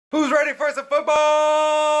Who's ready for some football?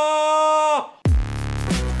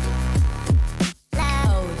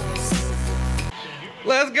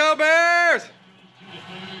 Let's go Bears!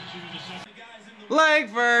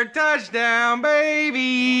 Langford touchdown,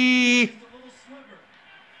 baby!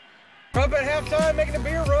 Up at halftime, making a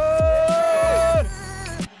beer run!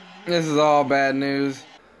 This is all bad news.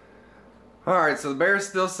 Alright, so the Bears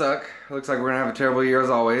still suck. Looks like we're gonna have a terrible year as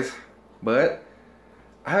always. But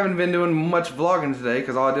I haven't been doing much vlogging today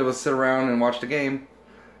because all I did was sit around and watch the game.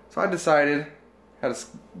 So I decided, had a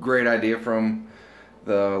great idea from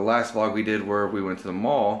the last vlog we did where we went to the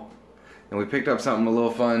mall and we picked up something a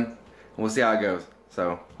little fun and we'll see how it goes.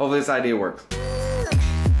 So hopefully this idea works.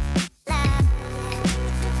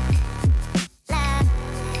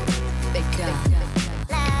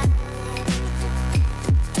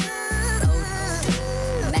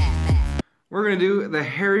 We're gonna do the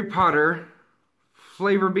Harry Potter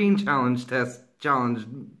flavor bean taste test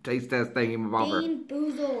thingy bobber. Bean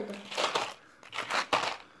Boozled.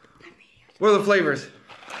 What are the flavors?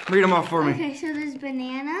 Read them off for me. Okay, so there's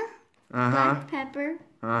banana, black pepper,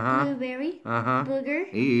 blueberry,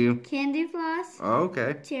 booger, Ew. candy floss,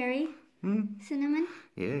 Okay. cherry, cinnamon,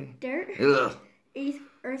 dirt,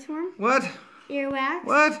 earthworm, What? earwax,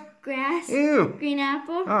 What? grass, Ew. green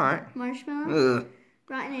apple, Alright. marshmallow,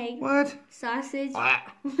 rotten egg, What? sausage,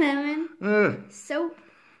 lemon, soap,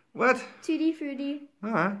 What? tutti frutti,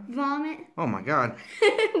 Alright. vomit, Oh my god.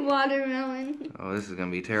 watermelon. Oh, this is gonna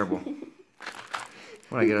be terrible.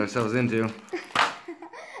 What did I get ourselves into? Addie,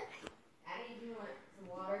 do you want some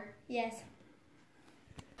water? Yes.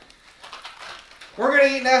 We're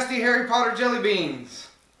gonna eat nasty Harry Potter jelly beans.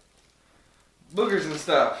 Boogers and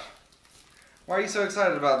stuff. Why are you so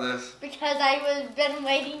excited about this? Because I've been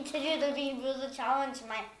waiting to do the Bean Boozled challenge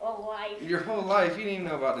my whole life. Your whole life? You didn't even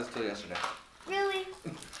know about this till yesterday. Really?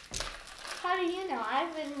 How do you know?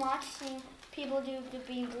 I've been watching people do the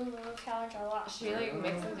Bean Boozled challenge a lot. Should we like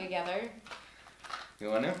mix them together You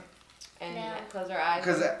want to? and No. close our eyes?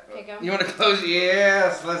 Because Pick them. you want to close?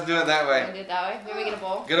 Yes, let's do it that Want to way. do it that way? Maybe we get a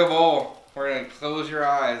bowl. Get a bowl. We're gonna close your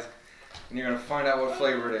eyes, and you're gonna find out what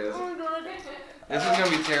flavor it is. Oh my god. This is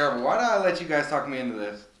gonna be terrible. Why did I let you guys talk me into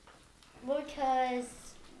this? Because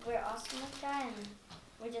we're awesome like that and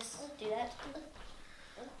we just do that.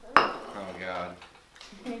 Oh god.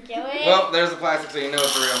 Do it. Well, there's the plastic, so you know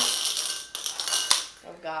it's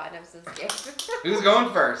real. Oh God, I'm so scared. Who's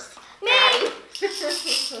going first? Me!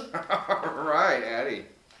 All right, Addie.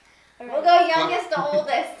 We'll go youngest to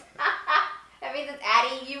oldest. That means it's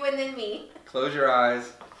Addie, you, and then me. Close your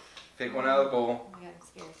eyes. Pick one out of the bowl. Oh my God, I'm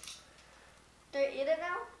scared. Do I eat it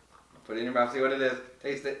now? Put it in your mouth. See what it is.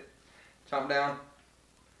 Taste it. Chomp down.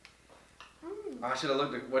 I should have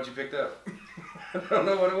looked at what you picked up. I don't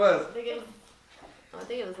know what it was. I think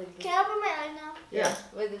it was like. Can I open my eyes now? Yeah.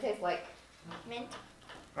 What does it taste like? Mint.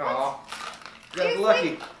 Oh, got Seriously?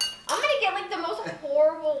 lucky. I'm gonna get like the most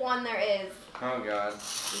horrible one there is. Oh god.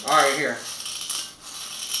 All right, here.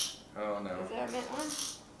 Oh no. Is there a mint one?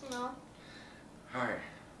 No. All right.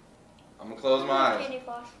 I'm gonna close my eyes. Candy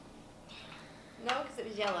floss. No, because it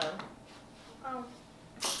was yellow. Oh.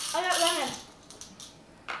 I got lemon.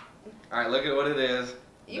 All right, look at what it is.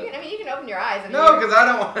 You can. I mean, you can open your eyes. And No, because I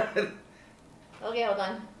don't want it. Okay, hold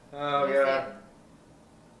on. Oh Let me god.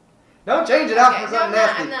 Don't change it out Okay, for no, something I'm not,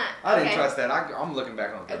 nasty. I'm not. I didn't Okay. trust that. I'm looking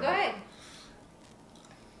back on the Oh, go camera. ahead.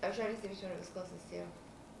 I was trying to see which one it was closest to.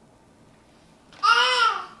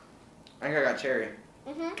 Ah! I think I got cherry.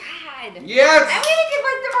 God. Yes! I'm gonna get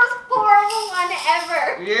like the most horrible one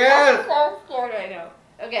ever. Yes! I'm so scared right now.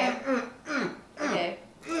 Okay. Okay.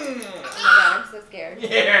 Oh my God, I'm so scared.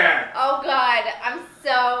 Yeah! Oh God, I'm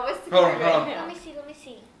so scared Hold on, right hold on. now. Let me see, let me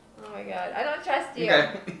see. Oh my God, I don't trust you.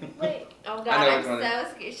 Okay. Wait. Oh I God, know I'm which one it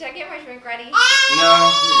so scared. Should I get my drink ready? No,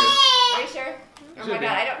 you're good. Are you sure? You Oh should my be.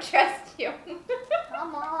 God, I don't trust you.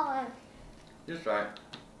 Come on. Just try it.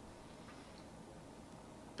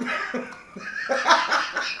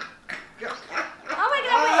 Oh my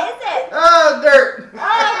God, what is it? Oh, dirt! Oh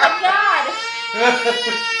my God.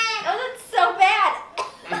 Oh, that's so bad.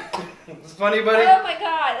 It's funny, buddy. Oh my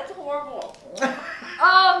God, that's horrible.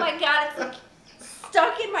 Oh my God, it's like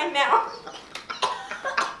stuck in my mouth.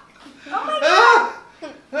 Oh my God.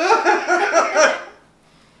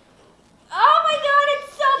 Oh my God,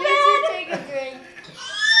 it's so bad. Take a drink.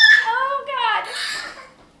 Oh God.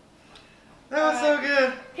 That was so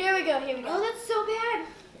good. Here we go, here we go. Oh, that's so bad.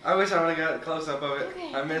 I wish I would have got a close up of it.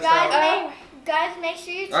 Okay. I missed Guys, out. guys, make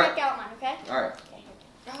sure you All check out mine, okay? Alright.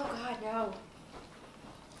 Oh God, no.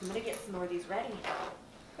 I'm gonna get some more of these ready.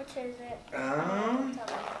 Which is it? Um. Tell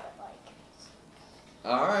me what it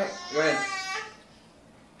like. Alright. Go ahead.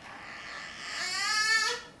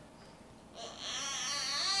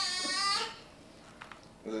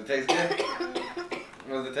 Does it taste good?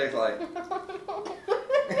 What does it taste like?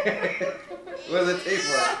 What does it taste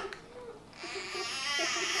like?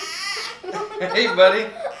 Hey, buddy.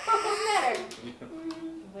 What's the matter?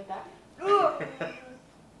 With that?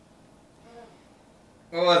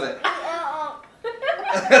 What was it?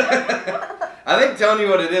 I think telling you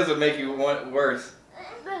what it is would make you want worse.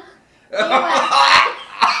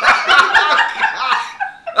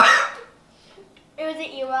 It was an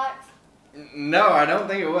earwax. No, I don't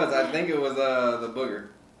think it was. I think it was the booger.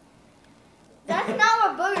 That's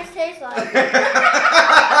not what boogers taste like.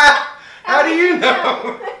 How do you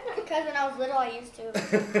know? Because when I was little, I used to.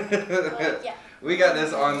 But, yeah. We got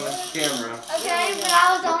this on camera. Okay, but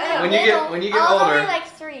I was only When you get I was older, only like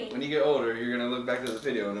 3. when you get older, you're gonna look back to this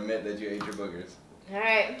video and admit that you ate your boogers. All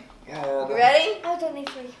right. God. You ready? I was only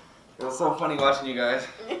 3. It was so funny watching you guys.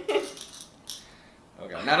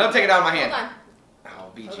 Okay, now don't take it out of my hand. Hold on. I'll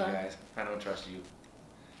beat Hold you on. guys. I don't trust you.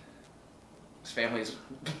 This family's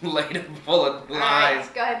laid full of All lies.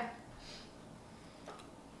 right, go ahead.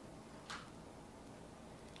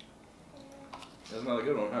 That's another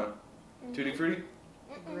good one, huh? Tutti Frutti?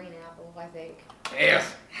 Green apple, I think.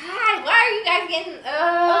 Yes. Hi, why are you guys getting? Okay,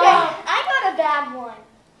 I got a bad one.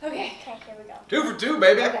 Okay. Okay, here we go. 2 for 2,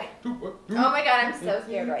 baby. Okay. Two for two. Oh my god, I'm so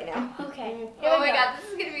scared right now. Okay. Here Oh we my go. god, this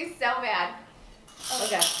is gonna be so bad.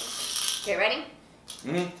 Okay. Okay, ready?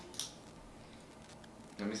 Mhm.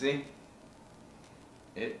 Let me see.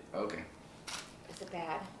 Okay. Is it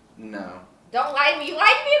bad? No. Don't lie to me. You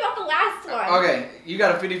lied to me about the last one. Okay, you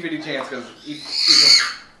got a 50-50 chance because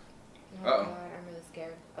Oh Uh-oh. god, I'm really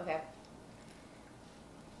scared. Okay.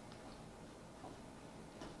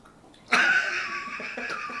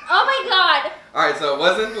 Oh my god. Alright, so it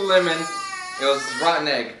wasn't lemon, it was rotten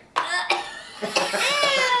egg.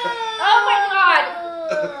 Oh my god.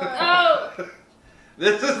 Oh.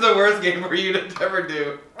 This is the worst game for you to ever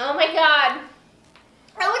do. Oh my god.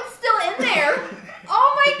 Oh, it's still in there.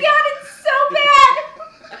 Oh my god, it's so bad.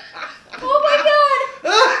 Oh my god.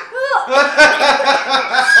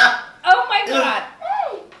 Oh my god.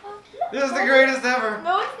 This is the greatest ever.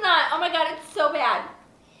 No, it's not. Oh my god, it's so bad.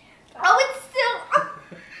 Oh, it's still.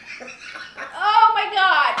 Oh my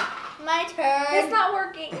god. My turn. It's not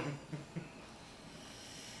working.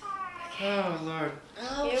 Oh, Lord.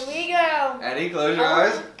 Oh, Here we go. Addie, close your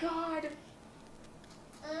eyes. my god.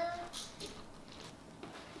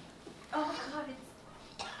 Oh my god, it's.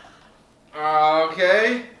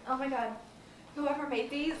 Okay. Oh my god. Whoever made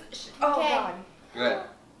these. Oh Okay. god. Good.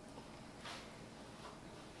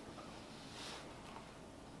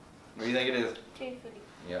 What do you think it is? Tutti Frutti.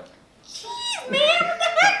 Yep. Jeez, man, what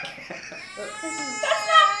the heck? That's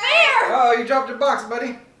not fair. Oh, you dropped your box,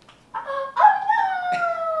 buddy. Oh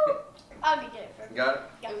no! I'll get it first. Got it?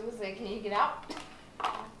 I was like, can you get out?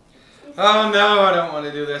 Oh, no, I don't want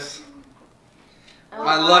to do this. Oh,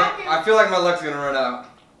 My luck, I feel like my luck's going to run out.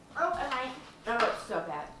 Okay. Oh, it's so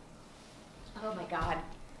bad. Oh my god.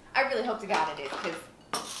 I really hope to God it is, because.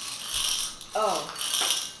 Oh.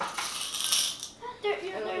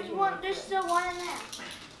 There's still one in there.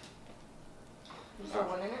 There's still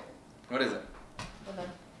one in it? What is it? Hold on.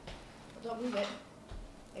 Don't move it.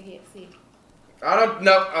 I can't see. I don't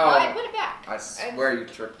know. Oh, I Oh, put it back. I swear you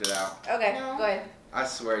tricked it out. Okay, No. go ahead. I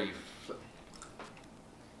swear you.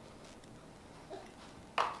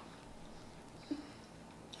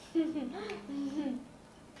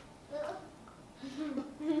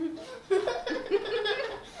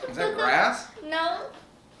 Is that grass? No.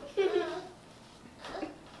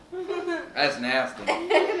 That's nasty.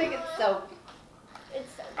 I think it's soap. It's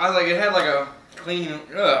so I was like, it had like a clean.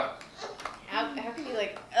 Ugh. How can you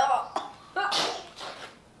like, oh.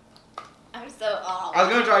 I'm so, oh. I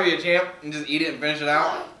was gonna try to be a champ and just eat it and finish it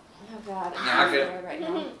out. Oh god, I'm Nah, I so could- scared right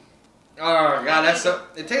now. Oh god, that's so.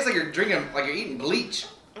 It tastes like you're drinking, like you're eating bleach.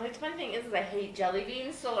 The funny thing is I hate jelly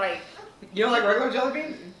beans, so like, You don't like regular jelly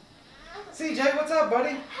beans? CJ, what's up,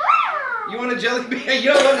 buddy? You want a jelly bean?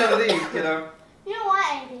 You don't want none of these, kiddo. You don't want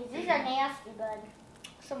any of these. These are nasty, bud.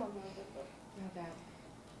 Some of them are good. oh god.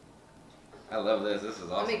 I love this. This is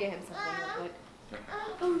Let me awesome. get him something real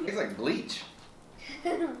quick. It's like bleach.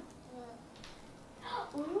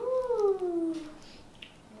 Ooh.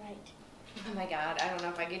 Right. Oh my god, I don't know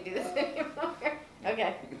if I can do this anymore.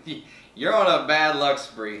 Okay. You're on a bad luck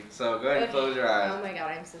spree, so go ahead and close your eyes. Oh my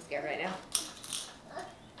god, I'm so scared right now.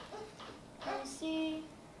 Let me see.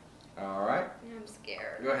 All right, I'm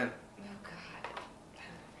scared. go ahead. Oh god. I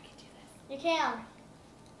don't know if I can do this. You can.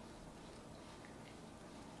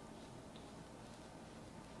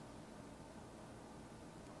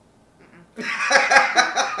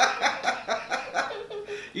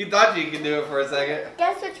 You thought you could do it for a second.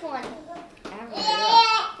 Guess which one? I don't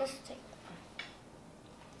know.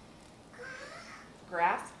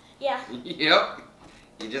 Grass? Yeah. Yep.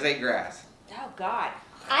 You just ate grass. Oh, God.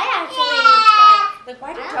 I actually Like,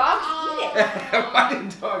 why do dogs eat it? Why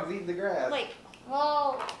did dogs eat the grass? Like,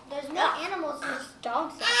 well, there's no animals, there's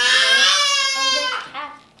dogs that eat it. And there's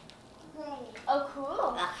cats. Oh,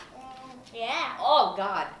 cool. Yeah. oh,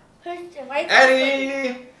 God.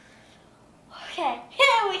 Eddie! Okay,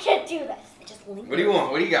 we can do this. Just What do you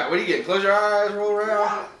want? What do you got? What do you get? Close your eyes, roll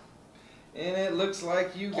around. And it looks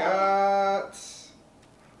like you got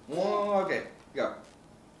one. Okay, go.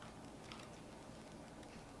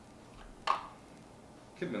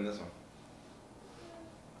 Could have been this one.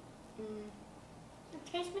 It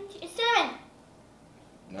tastes mint. It's cinnamon.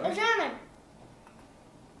 No? It's cinnamon.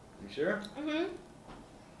 You sure? Mm-hmm.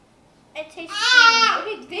 It tastes cinnamon.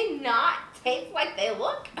 It did not taste like they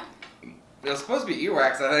look. It was supposed to be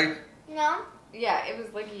earwax, I think. No? Yeah, it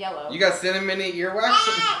was like yellow. You got cinnamony earwax?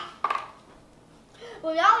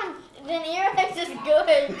 Well, that one, then earwax is good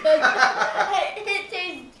because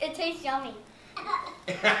it tastes yummy.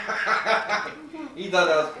 He thought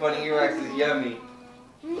that was funny. Earwax is yummy.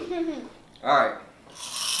 Alright.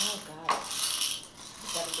 Oh, God. You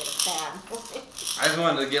gotta get a fan. I just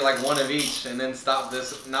wanted to get like one of each and then stop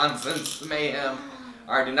this nonsense mayhem.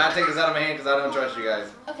 Alright, do not take this out of my hand because I don't trust you guys.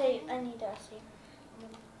 Okay, I need to see.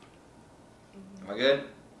 Am I good?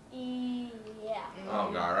 Yeah. Oh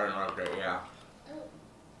God, I don't know. Okay, yeah.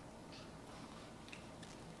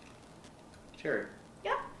 Cherry.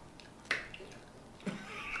 Yeah.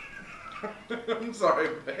 I'm sorry,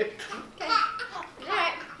 babe.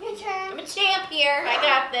 Alright, Your turn. I'm a champ here. I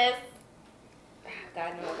got this.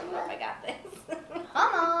 God knows I don't know if I got this.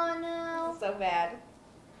 Come on now. So bad.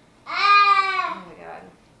 Oh my God.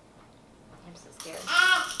 I'm so scared.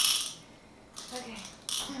 Okay.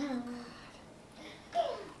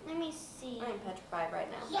 Let me see. I'm petrified right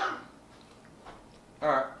now.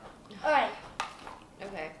 Alright. Alright.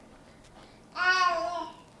 Okay.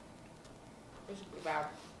 This is pretty bad.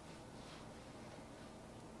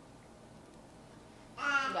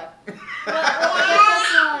 Okay. What's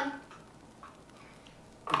this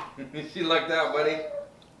one? She lucked out, buddy.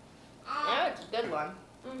 Yeah, it's a good one.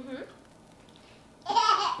 Mm-hmm.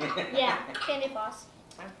 Yeah, candy floss.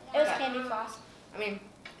 It was candy floss. I mean,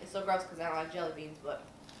 it's so gross because I don't like jelly beans, but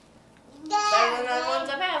better than the other ones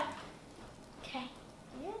I've had. Okay.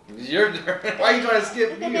 It's your turn. Why are you trying to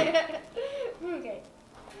skip you? Okay.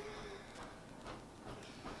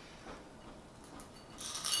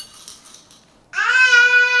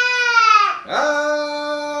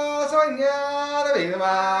 Ah, soñar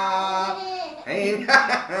viva. Hey,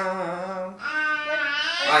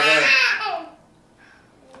 Alright,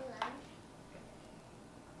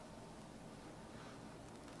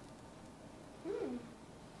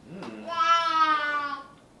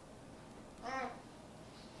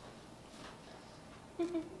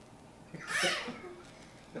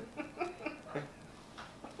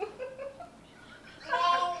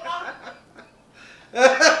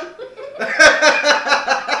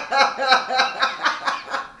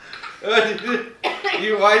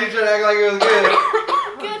 why did you try to act like it was good?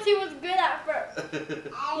 Because he was good at first.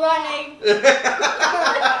 Running. Oh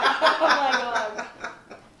my God.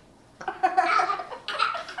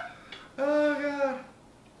 Oh God.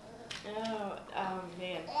 Oh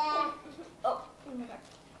man. Oh my God.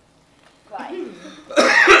 Bye.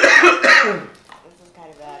 This is kind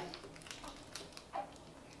of bad.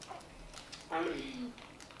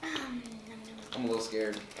 I'm a little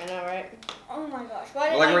scared. I know, right? Oh my gosh.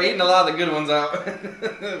 Like we're eating a lot of the good ones out, but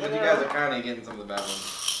you guys are kind of getting some of the bad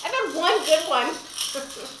ones. I've had one good one.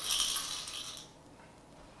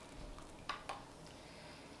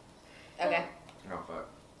 Okay. Oh fuck.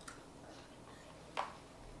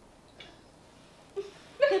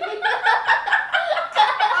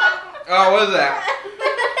 Oh, what is that?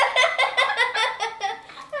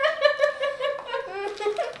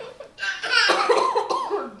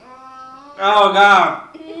 Oh God.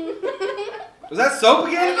 Was that soap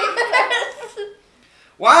again?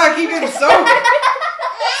 Why I keep getting soap?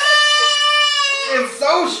 It's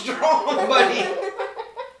so strong, buddy.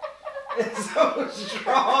 It's so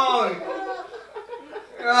strong.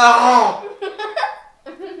 Oh.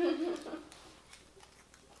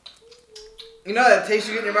 You know that taste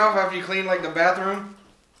you get in your mouth after you clean like the bathroom?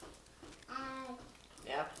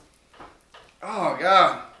 Yeah. Oh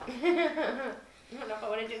God. I don't know if I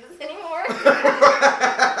want to do this anymore.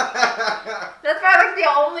 That's probably like the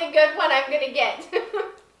only good one I'm gonna get.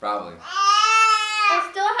 Probably. I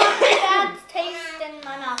still have the bad taste in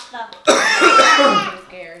my mouth though. I'm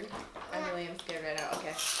scared. I really am scared right now.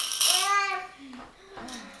 Okay.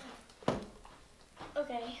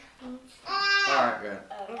 Okay. Alright, good.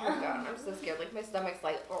 Oh my God, I'm so scared. Like my stomach's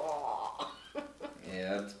like, oh.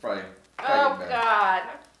 Yeah, it's probably Oh bad. God,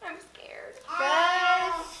 I'm scared.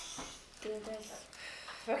 Guys, do this.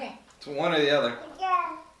 Okay. It's one or the other.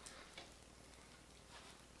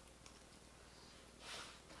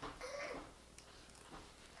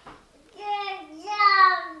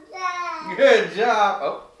 Good job.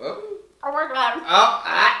 Oh, oh. Oh my God. Oh,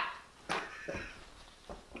 ah.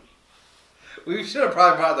 We should have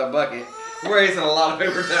probably brought the bucket. We're using a lot of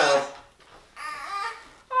paper towels.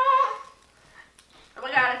 Oh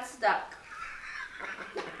my God, it's stuck.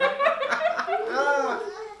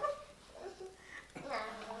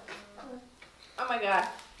 Oh my God.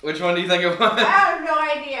 Which one do you think it was? I have no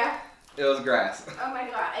idea. It was grass. Oh my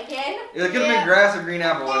God. Again? It could have been grass or green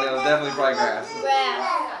apple, and it was definitely probably grass.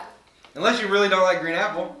 Grass. Unless you really don't like green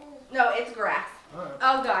apple. No, it's grass. Alright.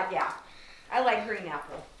 Oh God, yeah. I like green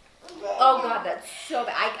apple. Oh God, that's so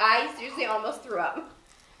bad. I seriously almost threw up.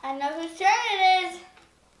 I know whose turn it is.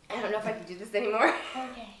 I don't know if I can do this anymore.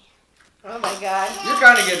 Okay. Oh my God. You're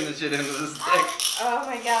kind of getting the shit into this stick. Oh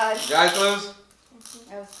my God. Your eyes closed?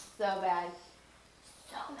 That was so bad.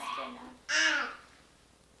 So bad.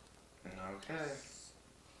 Okay.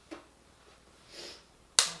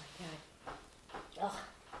 Oh my God. Ugh.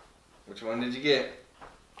 Which one did you get?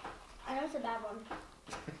 I know it's a bad one.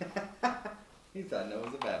 He thought no, it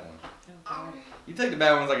was a bad one. Oh God. You take the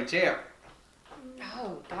bad ones like a champ.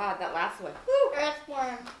 Oh God, that last one.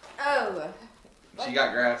 Earthworm. Oh. She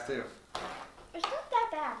got grass too. It's not that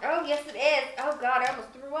bad. Oh yes it is. Oh God, I almost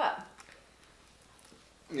threw up.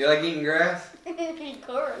 You like eating grass? Of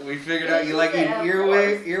course. We figured out you like eating Of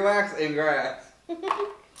earwax and grass. Oh my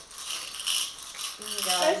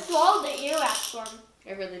I God. swallowed the earwax one.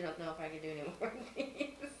 I really don't know if I can do any more of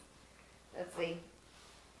these. Let's see.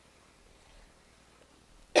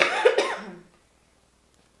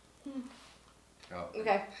 Oh.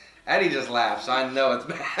 Okay. Addie just laughed, so I know it's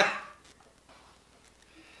bad.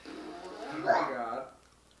 Oh my God.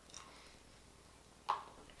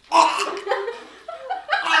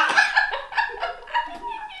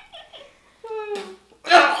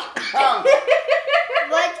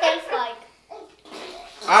 What it tastes like?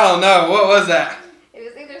 I don't know. What was that? It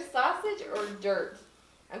was either sausage or dirt.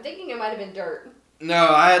 I'm thinking it might have been dirt. No,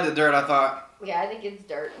 I had the dirt, I thought. Yeah, I think it's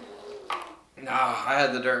dirt. No, I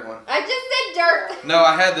had the dirt one. I just said dirt. No,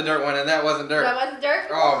 I had the dirt one, and that wasn't dirt. That wasn't dirt?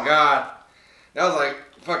 Oh, God. That was like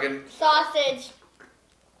fucking... Sausage.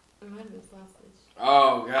 It might have been sausage.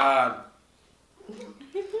 Oh, God.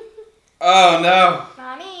 Oh, no.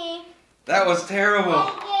 Mommy. That was terrible. I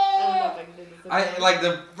don't know if I can do this. I like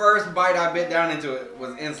the first bite I bit down into it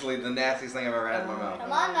was instantly the nastiest thing I've ever had in my mouth.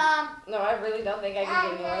 Come on, Mom. No, I really don't think I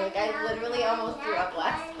can do more. Like, I literally almost threw up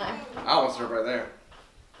last time. I almost threw it right there.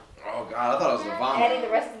 Oh, God, I thought it was a vomit. Eddie,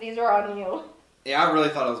 the rest of these are on you. Yeah, I really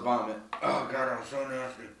thought it was vomit. Oh, God, that was so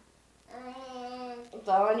nasty. It's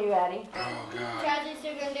all on you, Eddie. Oh, God. Travis,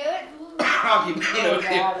 you gonna do it? I'll keep doing Oh, it.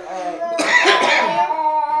 God.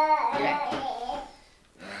 Alright. Okay.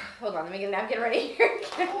 Hold on, let me get a napkin ready here.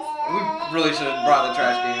 We really should have brought the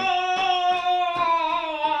trash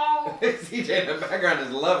can. CJ in the background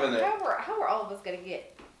is loving it. How are all of us going to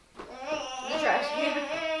get the trash can?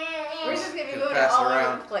 We're just going to be Gonna moving pass all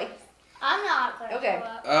around. over the place. I'm not gonna Okay. throw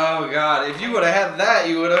up. Oh, God. If you would have had that,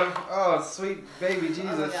 you would have. Oh, sweet baby Jesus.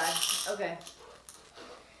 Oh, my God. Okay.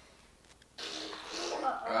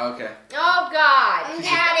 Okay. Oh, God. I'm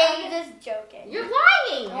Daddy. just joking. You're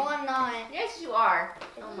lying. No, I'm not. Yes, you are.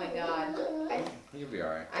 Oh, my God. You'll be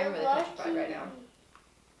alright. I'm really petrified right now.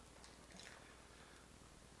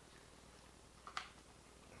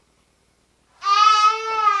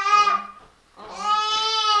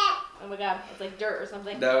 Oh my God, it's like dirt or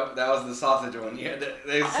something. No, that was the sausage one. Yeah,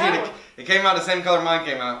 they see Oh. it came out the same color mine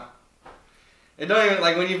came out. It don't even,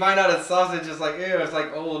 like, when you find out it's sausage, it's like, ew, it's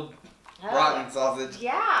like old, rotten sausage.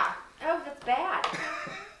 Yeah. Oh, that's bad.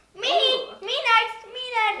 Me next. Me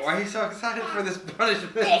next. Why are you so excited for this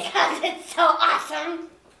punishment? Because it's so awesome.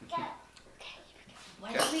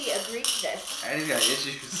 Why did we agree to this? Addie's got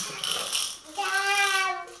issues.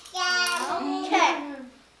 Okay.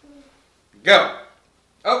 Go!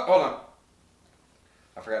 Oh, hold on.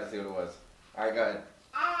 I forgot to see what it was. Alright, go ahead.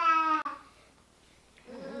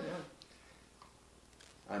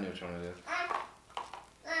 I knew which one it is.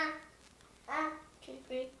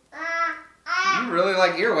 You really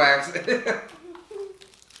like earwax. It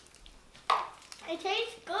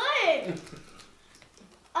tastes good.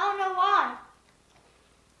 I don't know why.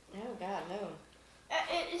 Oh God, no.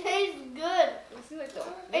 It tastes good. Let's see what the.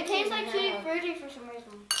 It tastes like sweet fruity for some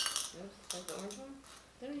reason. Oops, like the orange one?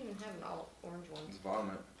 They don't even have an all orange one. It's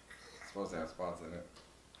vomit. It's supposed to have spots in it.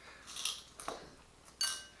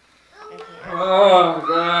 Oh,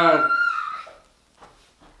 God.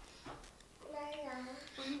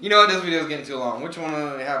 You know what? This video is getting too long. Which one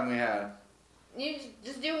haven't we had? You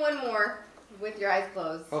just do one more with your eyes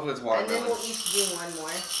closed. Hopefully it's watermelon. And then we'll each do one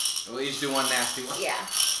more. We'll each do one nasty one. Yeah.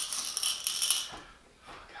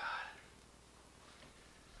 Oh, God.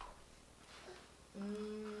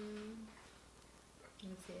 Let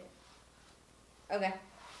me see it. Okay.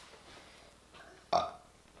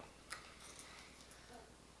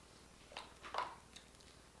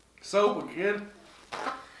 Soap, kid.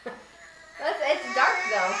 It's dark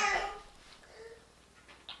though.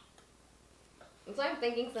 So I'm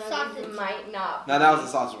thinking some of these might not. No, that was the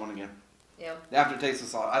sausage one again. Yeah. The aftertaste of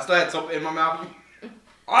salt. I still had soap in my mouth.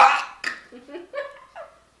 Ah!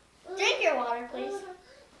 Drink your water, please.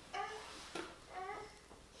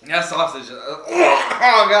 That sausage.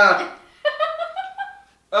 Oh, God.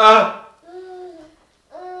 I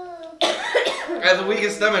have the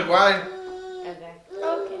weakest stomach. Why? Okay.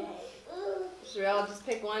 Okay. Should we all just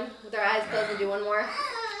pick one with our eyes closed and do one more?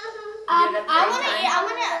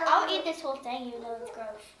 I'll eat this whole thing even though it's gross.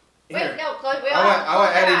 Here. Wait, no, close. I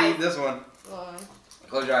want Eddie to eat this one. Well,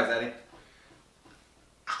 Close your eyes, Eddie.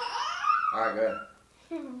 All right, good.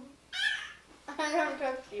 I don't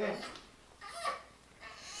trust you.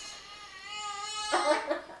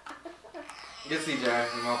 Get CJ.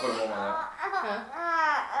 And I'll put him on my lap.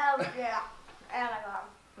 Oh yeah. Oh my god.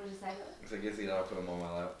 what'd you say? I said, get CJ. I'll put him on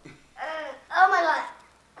my lap. Oh my god.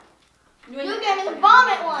 You gave me the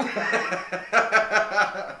vomit one.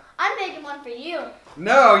 I'm making one for you.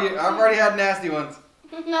 No, I've already had nasty ones.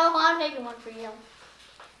 No, I'm making one for you.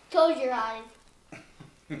 Close your eyes.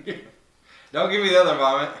 Don't give me the other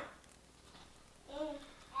vomit.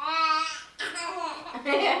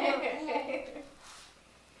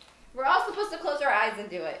 We're all supposed to close our eyes and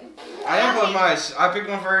do it. I am closing my eyes. I picked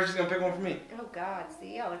one for her. She's gonna pick one for me. Oh God,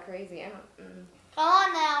 see, y'all are crazy. I don't. Come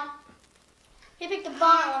on now. He picked the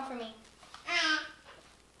vomit one for me.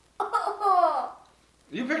 Oh.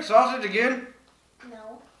 You picked sausage again?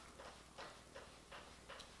 No.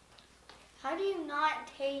 How do you not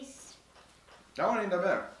taste? That one ain't that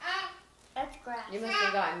bad. That's grass. You must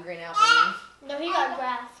have gotten green apple. No, he got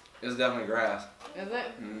grass. It's definitely grass. Is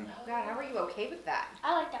it? Mm. Oh God, how are you okay with that?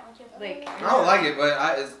 I like that one too. Like, I don't like it,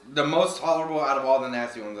 but it's the most tolerable out of all the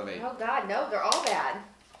nasty ones I've ate. oh God, no, they're all bad.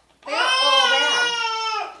 They're all bad.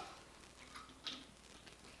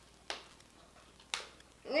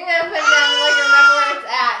 You're gonna put it down and like remember where it's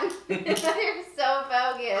at. You're so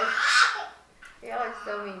bogus. Y'all are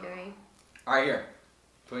so mean to me. All right, here.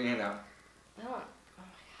 Put your hand out.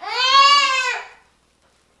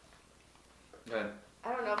 Good. I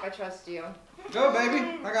don't know if I trust you. Go, baby.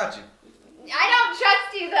 I got you. I don't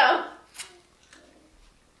trust you though.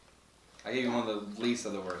 I gave you one of the least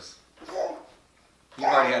of the worst. You've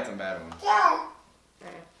already had some bad ones.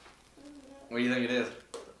 What do you think it is?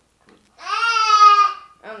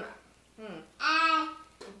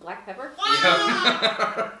 Black pepper?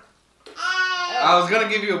 Yeah. I was gonna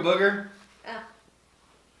give you a booger.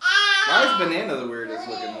 Why is banana the weirdest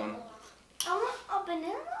looking one? I want a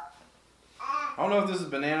banana. I don't know if this is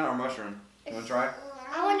banana or mushroom. You wanna try?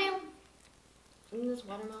 I want to. Isn't this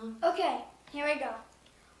watermelon? Okay, here we go.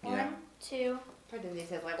 Yeah. 1, 2. Probably these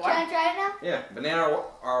taste like Can I water. try it now? Yeah, banana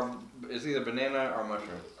or it's either banana or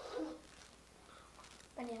mushroom.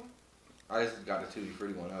 Banana. I just got a tutti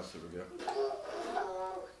frutti one. That was super good.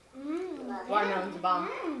 Watermelon's a bomb.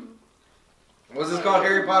 What's this called?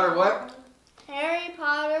 Harry Potter what? Harry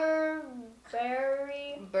Potter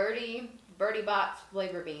Birdie Bots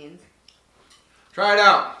flavor beans. Try it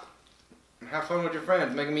out. Have fun with your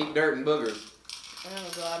friends. Make them eat dirt and boogers.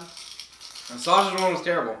 Oh God. And sausage one was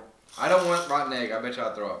terrible. I don't want rotten egg. I bet you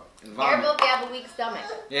I'd throw up. And vomit. Terrible if you have a weak stomach.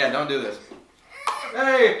 Yeah, don't do this.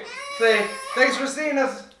 Hey, say thanks for seeing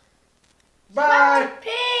us. Bye.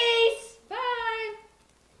 Peace. Bye.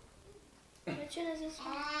 Which one is this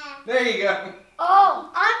one? There you go.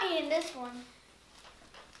 Oh, I'm eating this one.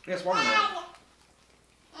 Yes, watermelon.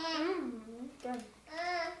 Good.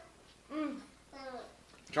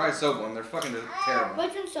 Try a soap one. They're fucking terrible.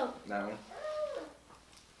 Which one's soap? That one.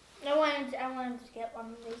 I wanted to get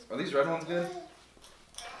one of these. Are these red ones good?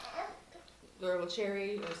 They're with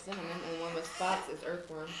cherry or cinnamon, and one with spots is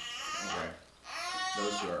earthworm. Okay.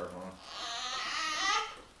 Those two are wrong.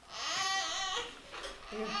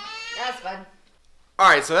 That's fun.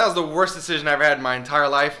 Alright, so that was the worst decision I've ever had in my entire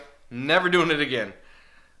life. Never doing it again.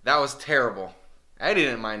 That was terrible. Eddie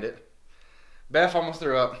didn't mind it. Beth almost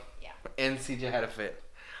threw up. Yeah. And CJ had a fit.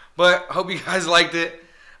 But hope you guys liked it.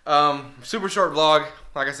 Super short vlog.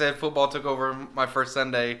 Like I said, football took over my first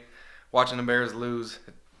Sunday. Watching the Bears lose.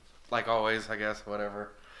 Like always, I guess.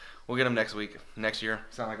 Whatever. We'll get them next week, next year.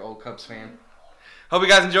 Sound like an old Cubs fan. Hope you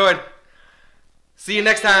guys enjoyed. See you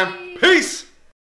next time. Peace.